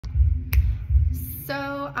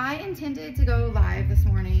So I intended to go live this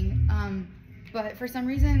morning, but for some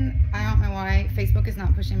reason, I don't know why, Facebook is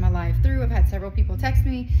not pushing my live through. I've had several people text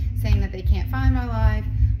me saying that they can't find my live.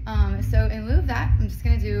 So in lieu of that, I'm just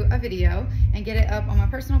gonna do a video and get it up on my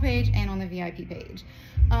personal page and on the VIP page.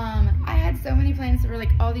 I had so many plans for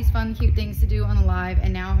like all these fun, cute things to do on the live,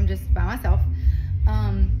 and now I'm just by myself,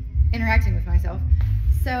 interacting with myself.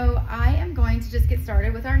 So I am going to just get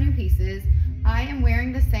started with our new pieces. I am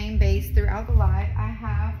wearing the same base throughout the live. I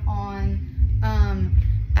have on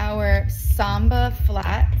our Samba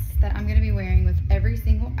flats that I'm gonna be wearing with every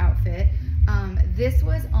single outfit. This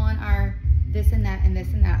was on our this and that and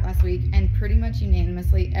this and that last week, and pretty much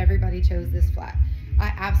unanimously everybody chose this flat.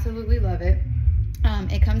 I absolutely love it.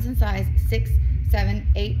 It comes in size 6, 7,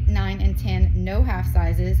 8, 9, and 10, no half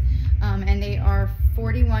sizes, and they are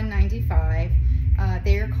 $41.95.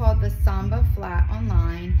 They are called the Samba flat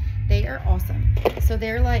online. They are awesome. So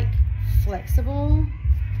they're like flexible,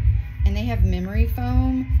 and they have memory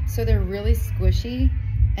foam, so they're really squishy,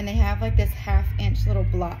 and they have like this 1/2 inch little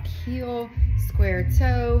block heel, square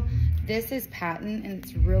toe. This is patent and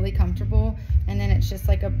it's really comfortable, and then it's just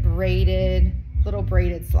like a little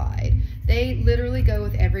braided slide. They literally go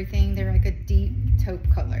with everything. They're like a deep taupe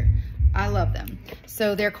color. I love them.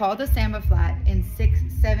 So they're called the Samba flat in 6,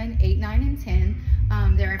 7, 8, 9, and 10.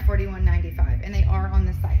 They're at $41.95, and they are on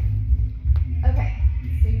the site. Okay,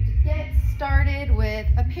 so to get started with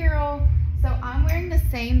apparel, so I'm wearing the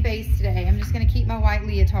same base today. I'm just gonna keep my white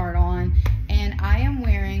leotard on, and I am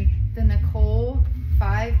wearing the Nicole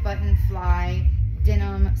 5-button fly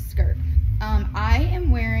denim skirt. I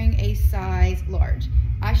am wearing a size large.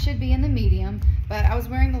 I should be in the medium, but I was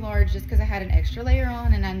wearing the large just because I had an extra layer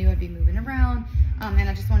on and I knew I'd be moving around, and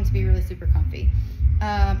I just wanted to be really super comfy.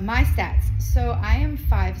 My stats, so I am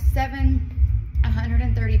 5'7",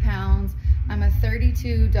 130 pounds. I'm a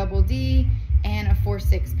 32 double D and a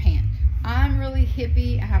 4'6" pant. I'm really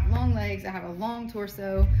hippie. I have long legs. I have a long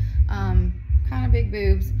torso, kind of big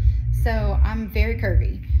boobs. So I'm very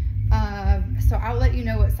curvy. So I'll let you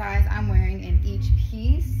know what size I'm wearing in each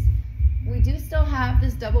piece. We do still have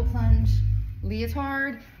this double plunge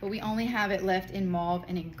leotard, but we only have it left in mauve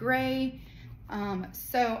and in gray.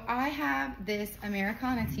 So I have this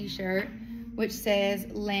Americana t-shirt, which says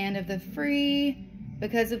Land of the Free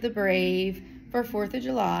because of the brave for 4th of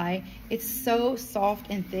July. It's so soft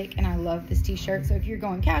and thick, and I love this t-shirt. So if you're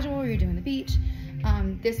going casual or you're doing the beach,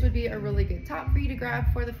 this would be a really good top for you to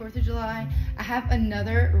grab for the 4th of July. I have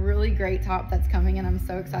another really great top that's coming, and I'm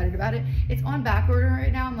so excited about it. It's on back order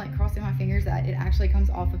right now. I'm like crossing my fingers that it actually comes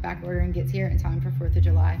off of back order and gets here in time for 4th of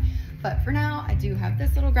July. But for now, I do have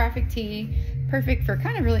this little graphic tee, perfect for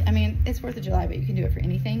kind of really, I mean, it's 4th of July, but you can do it for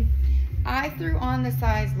anything. I threw on the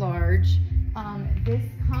size large. This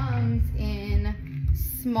comes in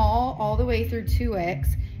small all the way through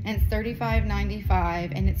 2X, and it's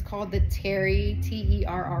 $35.95, and it's called the Terry,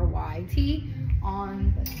 T-E-R-R-Y, T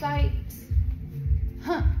on the site.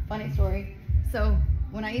 Funny story. So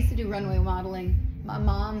when I used to do runway modeling, my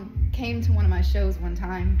mom came to one of my shows one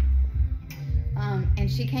time,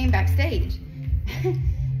 and she came backstage.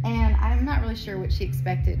 And I'm not really sure what she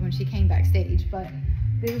expected when she came backstage, but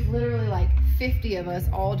there was literally like 50 of us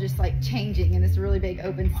all just like changing in this really big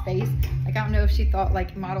open space. Like, I don't know if she thought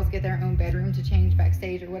like models get their own bedroom to change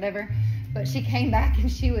backstage or whatever, but she came back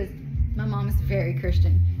and my mom is very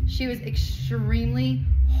Christian. She was extremely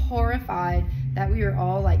horrified that we were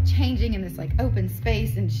all like changing in this like open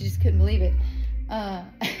space, and she just couldn't believe it.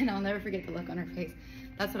 And I'll never forget the look on her face.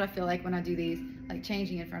 That's what I feel like when I do these, like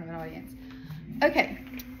changing in front of an audience. Okay,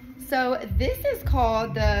 so this is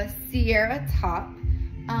called the Sierra top.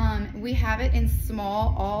 We have it in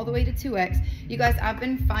small all the way to 2X. You guys, I've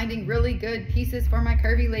been finding really good pieces for my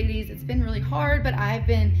curvy ladies. It's been really hard, but I've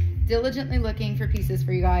been diligently looking for pieces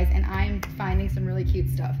for you guys, and I'm finding some really cute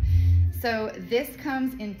stuff. So this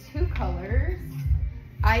comes in 2 colors,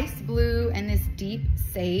 ice blue and this deep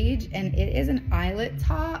sage, and it is an eyelet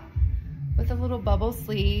top with a little bubble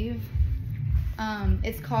sleeve.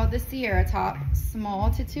 It's called the Sierra top, small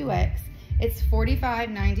to 2X. It's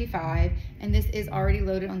 $45.95, and this is already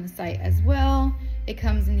loaded on the site as well. It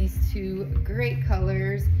comes in these 2 great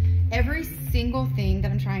colors. Every single thing that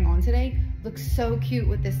I'm trying on today looks so cute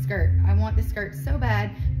with this skirt. I want this skirt so bad,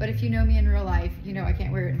 but if you know me in real life, you know I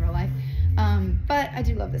can't wear it in real life. But I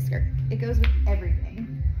do love this skirt. It goes with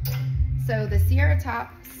everything. So the Sierra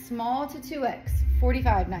top, small to 2X,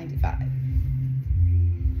 $45.95.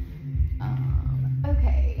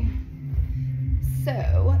 Okay,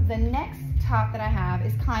 so the next top that I have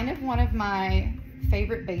is kind of one of my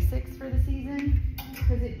favorite basics for the season,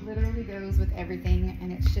 because it literally goes with everything,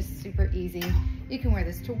 and it's just super easy. You can wear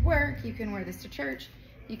this to work, you can wear this to church,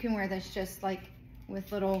 You can wear this just like with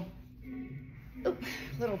little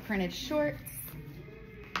printed shorts.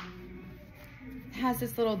 It has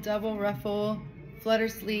this little double ruffle, flutter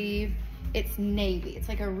sleeve. It's navy. It's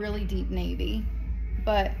like a really deep navy,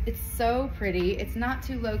 but it's so pretty. It's not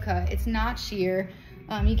too low cut. It's not sheer.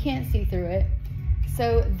 You can't see through it.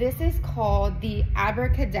 So this is called the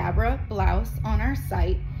Abracadabra blouse on our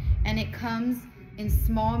site, and it comes in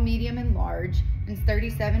small, medium, and large, and it's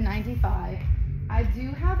 $37.95. I do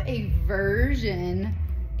have a version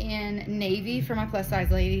in navy for my plus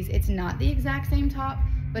size ladies. It's not the exact same top,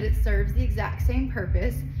 but it serves the exact same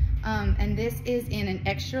purpose. And this is in an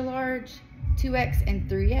extra large, 2X and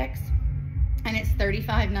 3X, and it's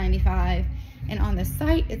 $35.95. And on the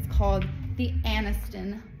site, it's called the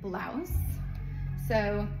Aniston blouse.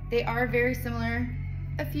 So they are very similar,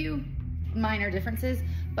 a few minor differences,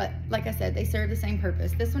 but like I said, they serve the same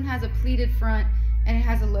purpose. This one has a pleated front and it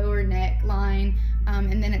has a lower neckline,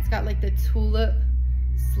 and then it's got like the tulip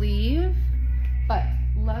sleeve, but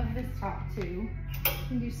love this top too. You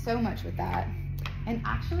can do so much with that. And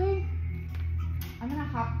actually, I'm gonna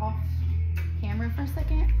hop off camera for a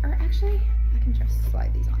second, or actually, I can just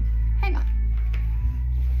slide these on. Hang on.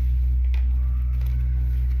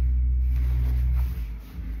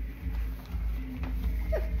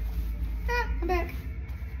 I'm back.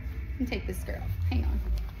 And take this skirt off. Hang on.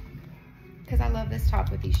 Because I love this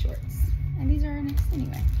top with these shorts. And these are nice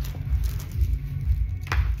anyway.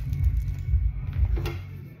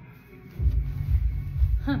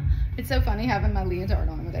 Huh. It's so funny having my leotard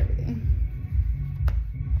on with everything.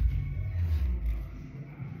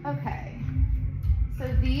 Okay.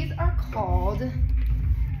 So these are called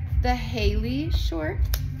the Haley short.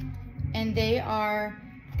 And they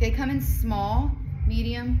come in small,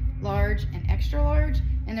 medium, large, and extra large,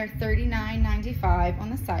 and they're $39.95 on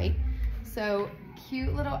the site. So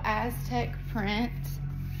cute little Aztec print.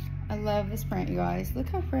 I love this print, you guys. Look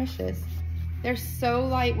how precious. They're so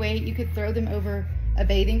lightweight. You could throw them over a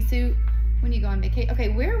bathing suit when you go on vacation. Okay,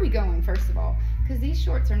 where are we going first of all? Because these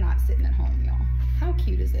shorts are not sitting at home, y'all. How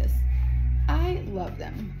cute is this? I love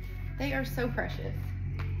them. They are so precious.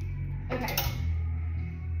 Okay.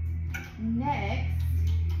 Next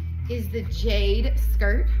is the jade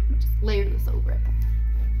skirt. Just layer this over it.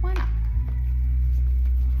 Why not?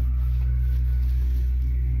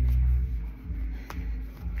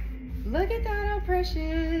 Look at that, how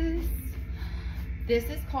precious. This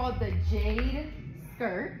is called the jade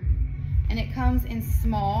skirt, and it comes in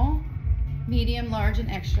small, medium, large,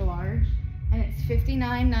 and extra large, and it's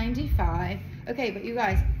 $59.95. Okay, but you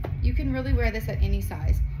guys, you can really wear this at any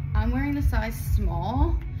size. I'm wearing the size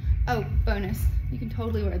small. Oh, bonus, you can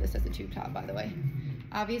totally wear this as a tube top, by the way.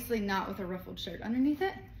 Obviously not with a ruffled shirt underneath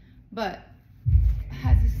it, but it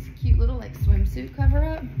has this cute little like swimsuit cover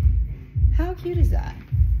up. How cute is that?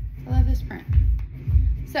 I love this print.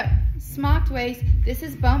 So, smocked waist. This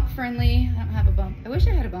is bump friendly. I don't have a bump. I wish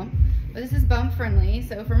I had a bump, but this is bump friendly.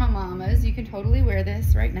 So for my mamas, you can totally wear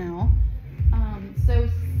this right now. So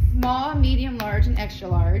small, medium, large, and extra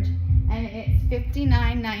large. And it's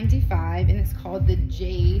 $59.95, and it's called the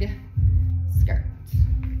jade skirt.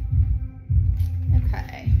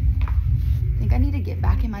 Okay. I think I need to get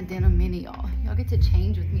back in my denim mini, y'all. Y'all get to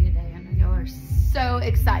change with me today. I know y'all are so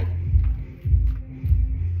excited.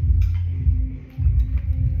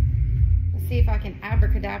 Let's see if I can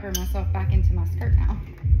abracadabra myself back into my skirt now.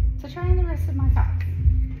 So trying the rest of my top.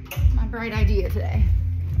 My bright idea today.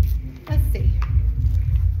 Let's see.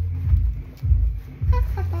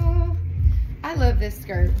 I love this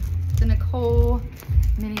skirt. The Nicole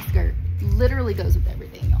mini skirt. Literally goes with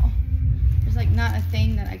everything, y'all. There's like not a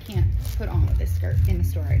thing that I can't put on with this skirt in the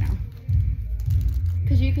store right now.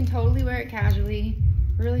 Because you can totally wear it casually,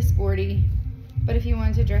 really sporty. But if you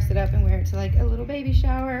wanted to dress it up and wear it to like a little baby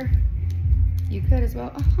shower, you could as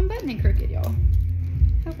well. Oh, I'm buttoning crooked, y'all.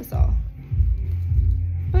 Help us all.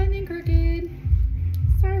 Buttoning crooked.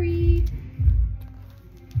 Sorry.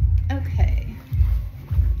 Okay.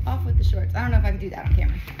 Off with the shorts. I don't know if I can do that on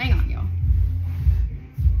camera. Hang on, y'all.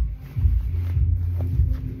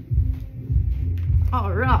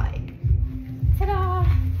 All right. Ta-da!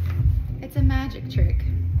 It's a magic trick.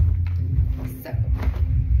 So,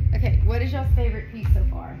 okay, what is y'all's favorite piece so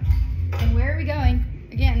far? And where are we going?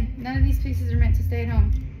 Again, none of these pieces are meant to stay at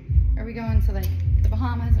home. Are we going to like the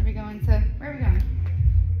Bahamas? Are we going to, where are we going?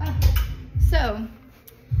 Oh, so,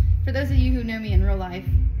 for those of you who know me in real life,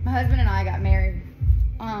 my husband and I got married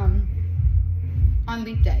on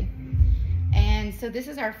Leap Day. And so this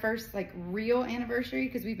is our first like real anniversary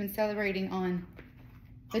because we've been celebrating on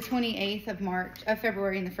the 28th of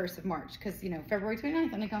February and the 1st of March, because you know February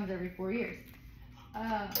 29th only comes every 4 years.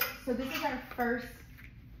 So this is our first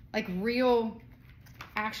like real,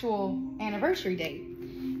 actual anniversary date.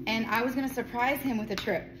 And I was gonna surprise him with a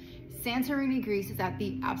trip. Santorini, Greece is at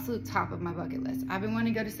the absolute top of my bucket list. I've been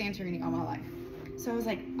wanting to go to Santorini all my life. So I was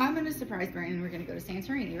like, I'm gonna surprise Brandon, we're gonna go to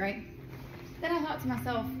Santorini, right? Then I thought to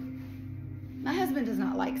myself, my husband does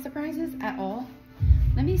not like surprises at all.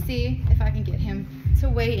 Let me see if I can get him to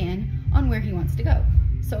weigh in on where he wants to go.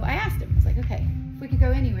 So I asked him, I was like, okay, if we could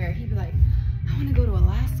go anywhere, he'd be like, I wanna go to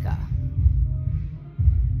Alaska.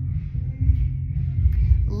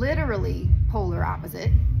 Literally polar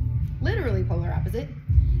opposite. Literally polar opposite.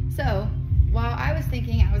 So while I was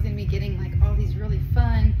thinking I was gonna be getting like all these really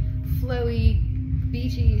fun, flowy,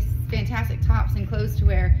 beachy, fantastic tops and clothes to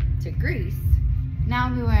wear to Greece, now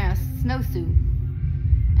I'm wearing a snowsuit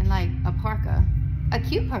and like a parka, a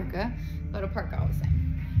cute parka, but a parka all the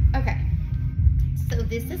same. Okay, so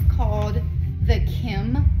this is called the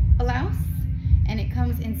Kim blouse, and it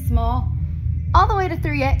comes in small all the way to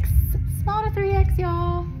 3X. Small to 3X,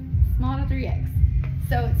 y'all. Small to 3X.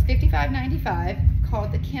 So it's $55.95,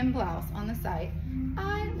 called the Kim blouse on the site.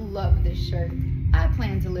 I love this shirt. I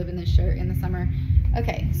plan to live in this shirt in the summer.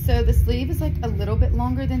 Okay, so the sleeve is like a little bit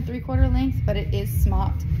longer than 3/4 length, but it is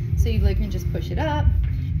smocked, so you can just push it up.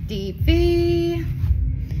 Deep V,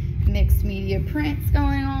 mixed media prints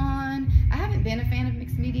going on. I haven't been a fan of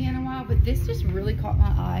mixed media in a while, but this just really caught my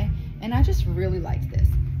eye, and I just really liked this.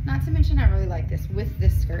 Not to mention I really like this with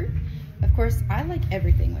this skirt. Of course, I like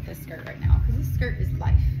everything with this skirt right now because this skirt is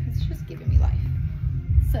life. It's just giving me life.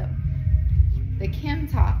 So, the Kim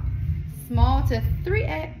top, small to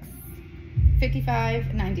 3X,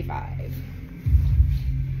 $55.95.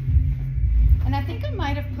 And I think I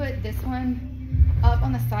might have put this one up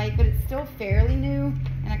on the site, but it's still fairly new,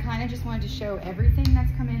 and I kind of just wanted to show everything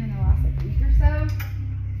that's come in the last like week or so.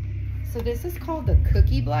 So this is called the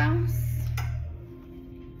Cookie blouse.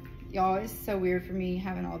 Y'all, it's so weird for me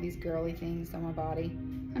having all these girly things on my body.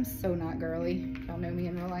 I'm so not girly. Y'all know me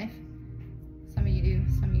in real life. Some of you do,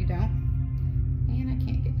 some of you don't. And I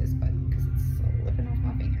can't get this button because it's slipping off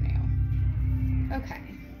my fingernail. Okay.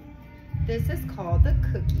 This is called the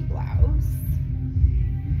Cookie blouse.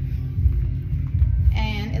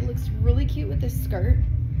 And it looks really cute with this skirt,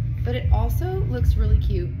 but it also looks really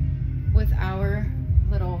cute with our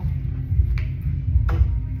little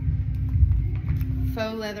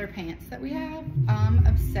faux leather pants that we have. I'm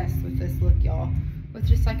obsessed with this look, y'all, with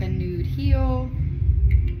just like a nude heel.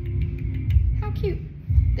 How cute.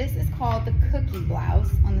 This is called the Cookie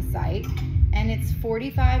blouse on the site, and it's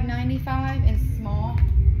 $45.95 in small,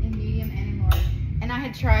 in medium, and in large. And I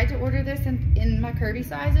had tried to order this in my curvy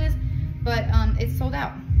sizes, but it's sold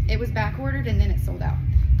out. It was back ordered and then it sold out.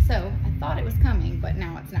 So I thought it was coming, but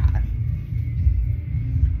now it's not.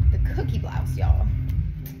 The Cookie blouse, y'all,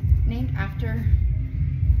 named after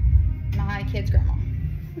my kid's grandma.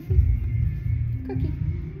 Cookie.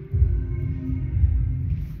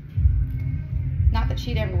 Not that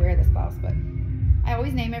she'd ever wear this blouse, but I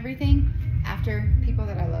always name everything after people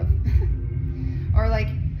that I love. Or like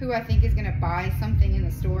who I think is gonna buy something in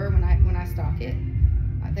the store when I stock it.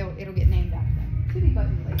 It'll get named after them. To be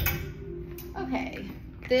buttoned later. Okay,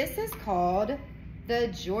 this is called the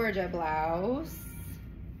Georgia blouse.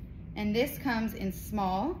 And this comes in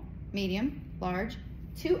small, medium, large,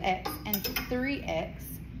 2X and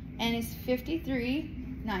 3X, and is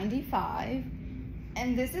 $53.95.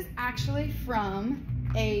 And this is actually from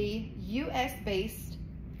a US-based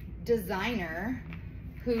designer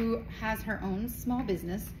who has her own small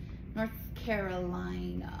business, North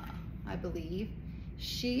Carolina, I believe.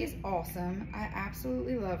 She is awesome. I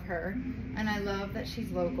absolutely love her, and I love that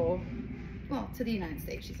she's local. Well, to the United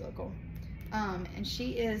States, she's local. And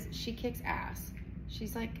she kicks ass.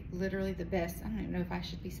 She's like literally the best. I don't even know if I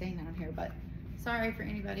should be saying that on here, but sorry for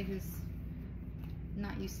anybody who's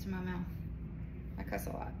not used to my mouth. I cuss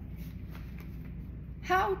a lot.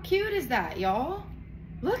 How cute is that, y'all?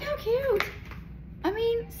 Look how cute. I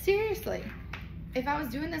mean, seriously. If I was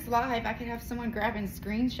doing this live, I could have someone grabbing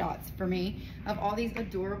screenshots for me of all these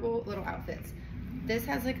adorable little outfits. This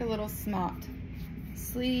has like a little smocked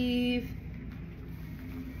sleeve,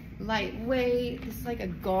 lightweight. It's like a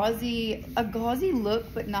gauzy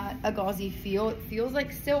look, but not a gauzy feel. It feels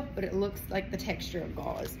like silk, but it looks like the texture of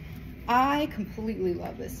gauze. I completely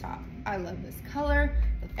love this top. I love this color,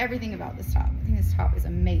 love everything about this top. I think this top is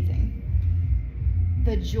amazing.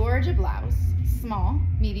 The Georgia blouse, small,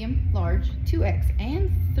 medium, large, 2X and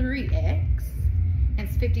 3X, and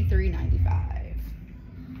it's $53.95.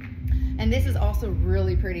 And this is also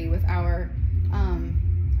really pretty with our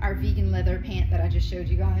vegan leather pant that I just showed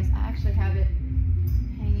you guys. I actually have it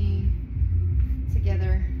hanging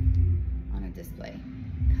together on a display.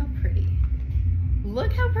 Look how pretty.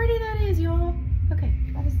 Look how pretty that is, y'all. Okay,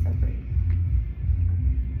 that is so pretty.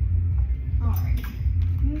 All right,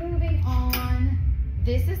 moving on.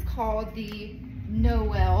 This is called the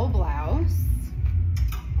Noel blouse.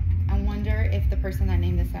 I wonder if the person I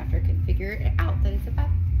named this after could figure it out that it's about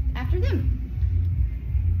after them.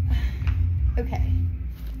 Okay,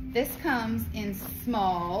 this comes in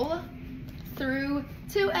small through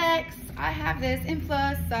 2X. I have this in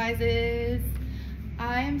plus sizes.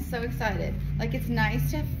 I am so excited. Like, it's nice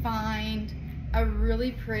to find a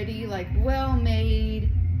really pretty, like, well-made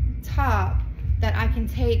top that I can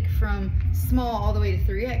take from small all the way to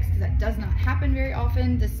 3X, because that does not happen very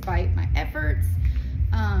often despite my efforts.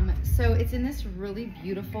 So it's in this really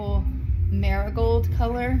beautiful marigold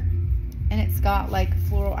color, and it's got like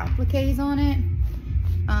floral appliques on it.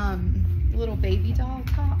 Little baby doll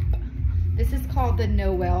top. This is called the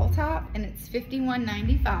Noel top, and it's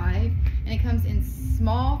 $51.95, and it comes in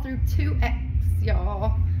small through 2X,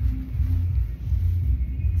 y'all.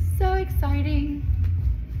 So exciting.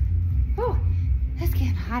 Whew, it's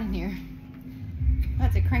getting hot in here. I'm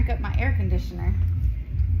about to crank up my air conditioner.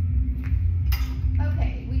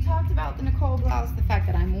 Okay, we talked about the Nicole blouse, the fact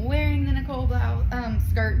that I'm wearing the Nicole blouse,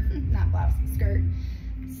 skirt, not blouse, skirt.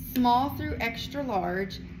 Small through extra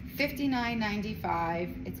large,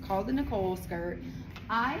 $59.95. It's called the Nicole skirt.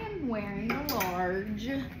 I am wearing the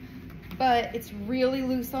large, but it's really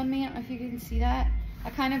loose on me. I don't know if you can see that. I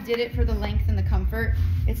kind of did it for the length and the comfort.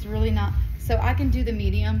 It's really not, so I can do the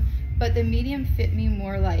medium, but the medium fit me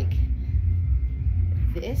more like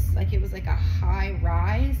this, like it was like a high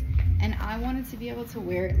rise, and I wanted to be able to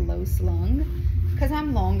wear it low slung because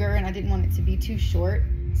I'm longer and I didn't want it to be too short.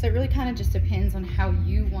 So it really kind of just depends on how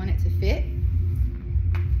you want it to fit.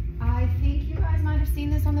 I think you guys might have seen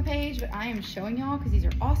this on the page, but I am showing y'all because these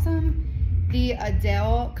are awesome. The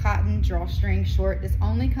Adele cotton drawstring short. This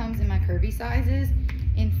only comes in my curvy sizes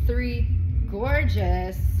in 3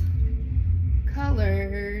 gorgeous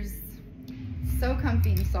colors. So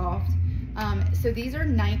comfy and soft. So these are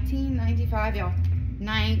 $19.95, y'all.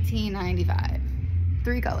 $19.95.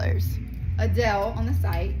 3 colors. Adele on the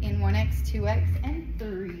site in 1X, 2X, and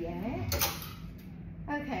 3X.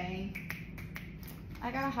 Okay. I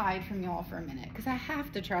gotta hide from y'all for a minute because I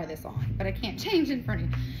have to try this on, but I can't change in front of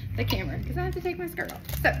the camera because I have to take my skirt off.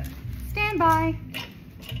 So, stand by.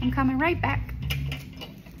 I'm coming right back.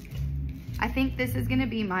 I think this is gonna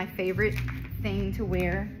be my favorite thing to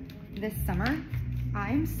wear this summer. I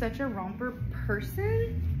am such a romper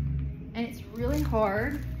person, and it's really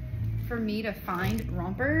hard for me to find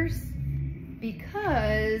rompers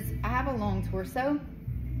because I have a long torso.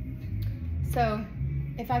 So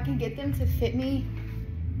if I can get them to fit me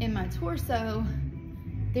in my torso,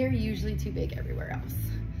 they're usually too big everywhere else.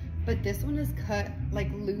 But this one is cut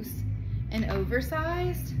like loose and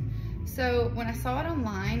oversized. So when I saw it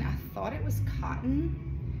online, I thought it was cotton.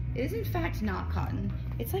 It is in fact not cotton.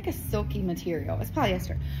 It's like a silky material. It's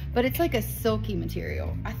polyester, but it's like a silky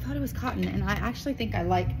material. I thought it was cotton, and I actually think I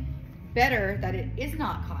like better that it is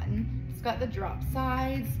not cotton. It's got the drop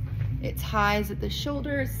sides. It ties at the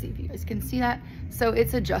shoulders. See if you guys can see that. So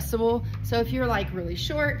it's adjustable. So if you're like really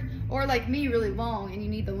short, or like me, really long, and you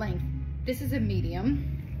need the length, this is a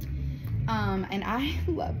medium. And I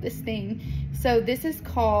love this thing. So this is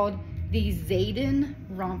called the Zayden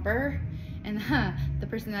romper. And the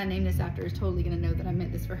person that I named this after is totally gonna know that I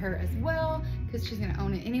meant this for her as well, because she's gonna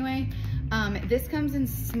own it anyway. This comes in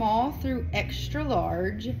small through extra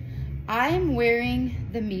large. I am wearing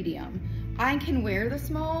the medium. I can wear the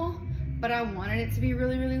small, but I wanted it to be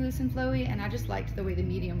really, really loose and flowy, and I just liked the way the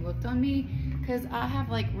medium looked on me because I have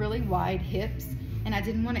like really wide hips, and I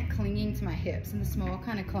didn't want it clinging to my hips, and the small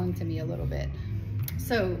kind of clung to me a little bit.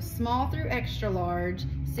 So small through extra large,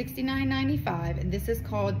 $69.95, and this is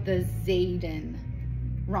called the Zayden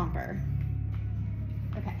romper.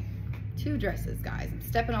 Okay, 2 dresses, guys. I'm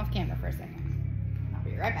stepping off camera for a second. I'll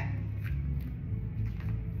be right back.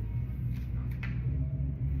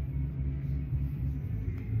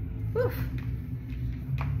 Whew.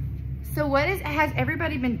 So what has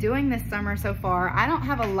everybody been doing this summer so far? I don't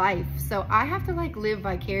have a life, so I have to like live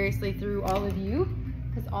vicariously through all of you,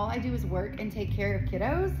 because all I do is work and take care of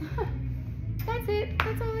kiddos. That's it.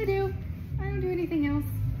 That's all I do. I don't do anything else.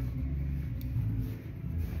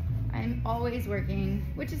 I'm always working,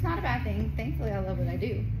 which is not a bad thing. Thankfully, I love what I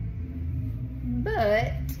do.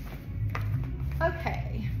 But,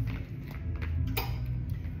 okay.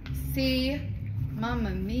 See,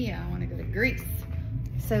 Mamma Mia, I want to go to Greece.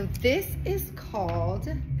 So this is called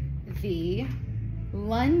the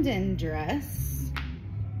London dress,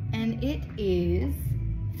 and it is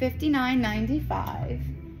 $59.95,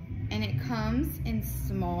 and it comes in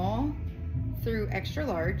small through extra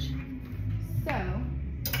large. So,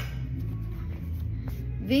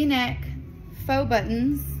 V-neck, faux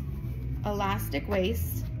buttons, elastic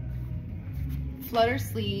waist, flutter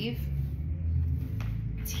sleeve,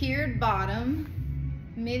 tiered bottom,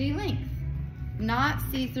 midi length. Not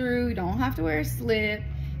see-through, you don't have to wear a slip.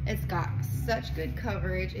 It's got such good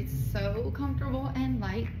coverage. It's so comfortable and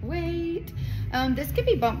lightweight. This could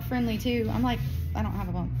be bump friendly too. I'm like, I don't have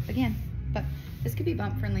a bump again, but this could be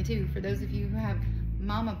bump friendly too for those of you who have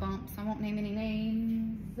mama bumps. I won't name any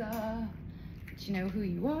names, but you know who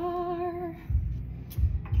you are.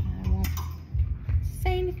 I won't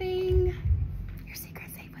say anything. Your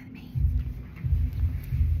secret's safe with me.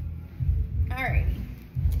 Alrighty.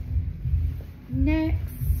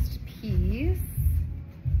 Next piece.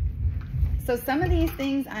 So some of these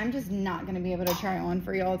things I'm just not gonna be able to try on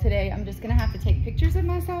for y'all today. I'm just gonna have to take pictures of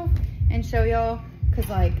myself and show y'all, cause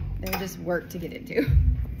like they're just work to get into.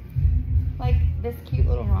 Like this cute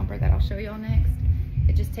little romper that I'll show y'all next.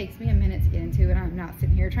 It just takes me a minute to get into, and I'm not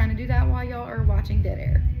sitting here trying to do that while y'all are watching dead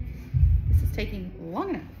air. This is taking long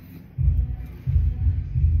enough.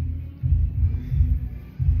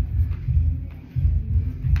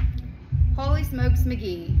 Holy smokes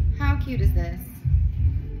McGee, how cute is this?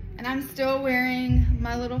 And I'm still wearing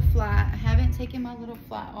my little flat. I haven't taken my little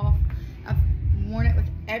flat off. I've worn it with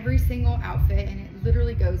every single outfit, and it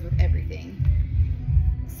literally goes with everything.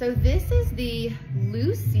 So this is the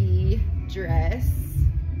Lucy dress.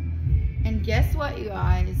 And guess what, you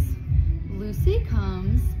guys? Lucy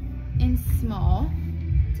comes in small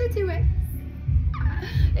to 2X.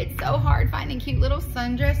 It's so hard finding cute little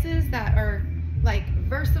sundresses that are like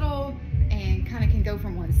versatile and kind of can go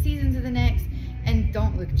from one season to the next and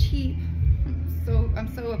don't look cheap.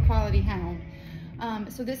 I'm so a quality hound.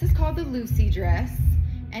 So this is called the Lucy dress,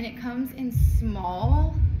 and it comes in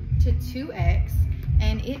small to 2X,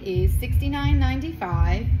 and it is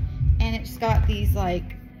 $69.95, and it's got these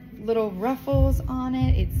like little ruffles on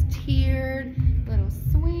it. It's tiered, little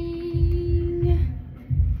swing.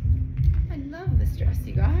 I love this dress,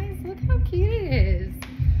 you guys. Look how cute it is.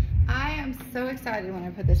 I am so excited when I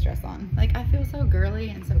put this dress on. Like, I feel so girly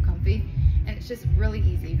and so comfy, and it's just really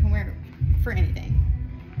easy. You can wear it for anything.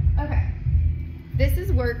 Okay, this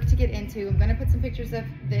is work to get into. I'm gonna put some pictures of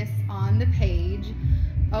this on the page.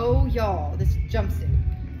 Oh, y'all, this jumpsuit.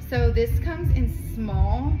 So this comes in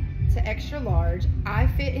small to extra large. I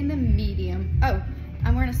fit in the medium. Oh,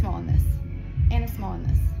 I'm wearing a small in this and a small in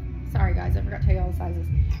this. Sorry guys, I forgot to tell you all the sizes.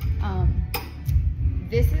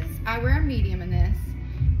 I wear a medium in this,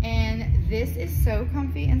 and this is so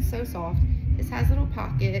comfy and so soft. This has little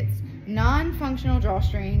pockets, non-functional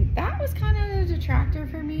drawstring. That was kind of a detractor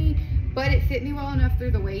for me, but it fit me well enough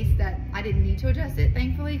through the waist that I didn't need to adjust it,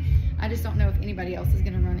 thankfully. I just don't know if anybody else is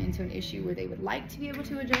gonna run into an issue where they would like to be able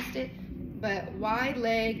to adjust it. But wide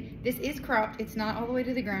leg, this is cropped. It's not all the way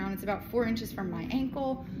to the ground. It's about 4 inches from my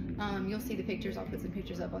ankle. You'll see the pictures. I'll put some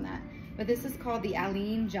pictures up on that. But this is called the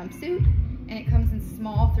Aline jumpsuit, and it comes in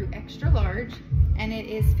small through extra large, and it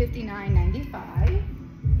is $59.95.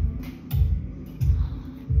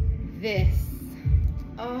 This,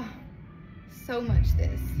 oh, so much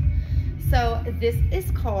this. So this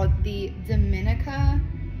is called the Dominica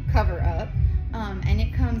cover up, and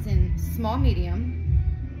it comes in small, medium,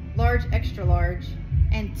 large, extra large,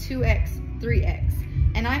 and 2X, 3X.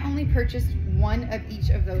 And I only purchased one of each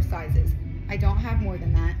of those sizes. I don't have more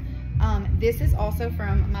than that. This is also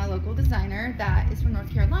from my local designer that is from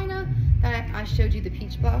North Carolina, that I showed you the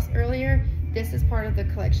peach blouse earlier. This is part of the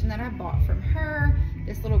collection that I bought from her,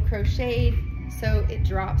 this little crocheted, so it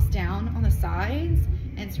drops down on the sides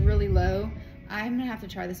and it's really low. I'm gonna have to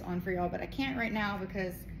try this on for y'all, but I can't right now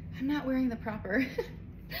because I'm not wearing the proper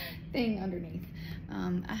thing underneath.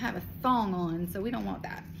 I have a thong on, so we don't want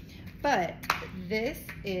that. But this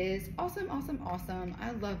is awesome, awesome, awesome.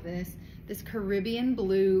 I love this. This Caribbean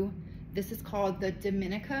blue. This is called the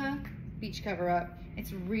Dominica beach cover up.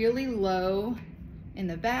 It's really low in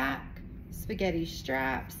the back, spaghetti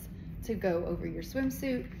straps to go over your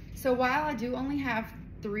swimsuit. So while I do only have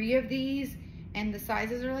 3 of these, and the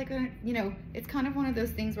sizes are like it's kind of one of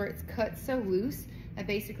those things where it's cut so loose that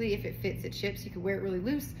basically if it fits, it ships. You could wear it really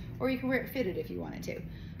loose, or you can wear it fitted if you wanted to.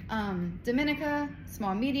 Dominica,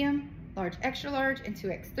 small, medium, large, extra large, and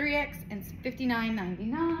 2X, 3X, and it's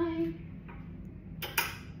 $59.99.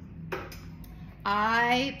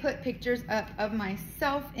 I put pictures up of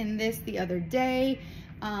myself in this the other day.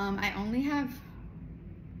 I only have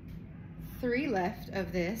 3 left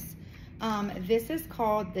of this. This is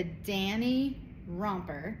called the Danny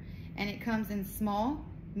Romper, and it comes in small,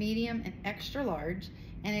 medium, and extra large,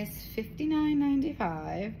 and it's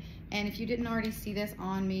 $59.95. And if you didn't already see this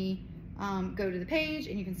on me, go to the page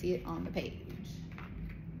and you can see it on the page.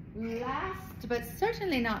 Last but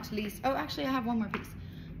certainly not least, oh, actually I have one more piece.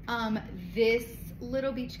 This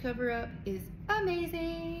little beach cover up is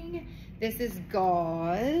amazing. This is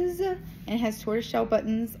gauze and it has tortoiseshell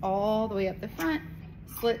buttons all the way up the front,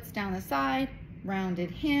 slits down the side,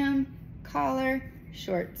 rounded hem, collar,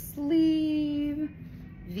 short sleeve,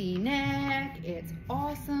 V-neck. It's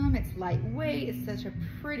awesome. It's lightweight. It's such a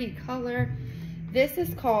pretty color. This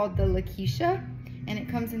is called the Lakeisha and it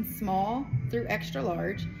comes in small through extra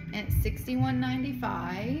large and it's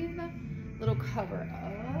 $61.95. Little cover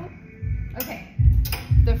up. Okay,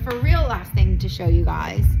 the for real last thing to show you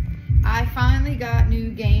guys. I finally got new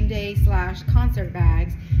game day / concert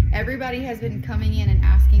bags. Everybody has been coming in and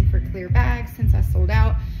asking for clear bags since I sold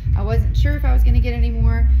out. I wasn't sure if I was gonna get any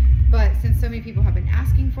more, but since so many people have been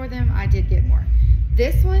asking for them, I did get more.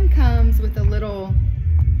 This one comes with a little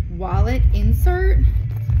wallet insert.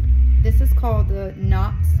 This is called the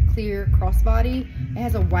Knox Clear Crossbody. It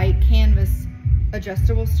has a white canvas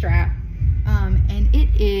adjustable strap, and it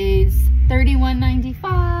is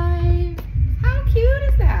 $31.95. How cute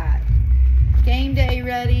is that? Game day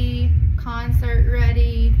ready, concert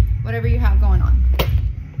ready, whatever you have going on.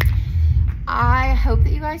 I hope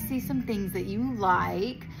that you guys see some things that you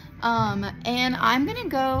like. And I'm gonna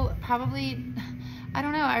go probably, I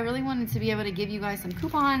don't know, I really wanted to be able to give you guys some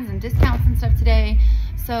coupons and discounts and stuff today.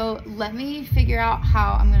 So let me figure out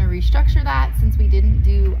how I'm gonna restructure that since we didn't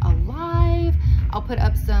do a live. I'll put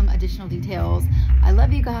up some additional details. I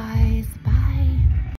love you guys, bye.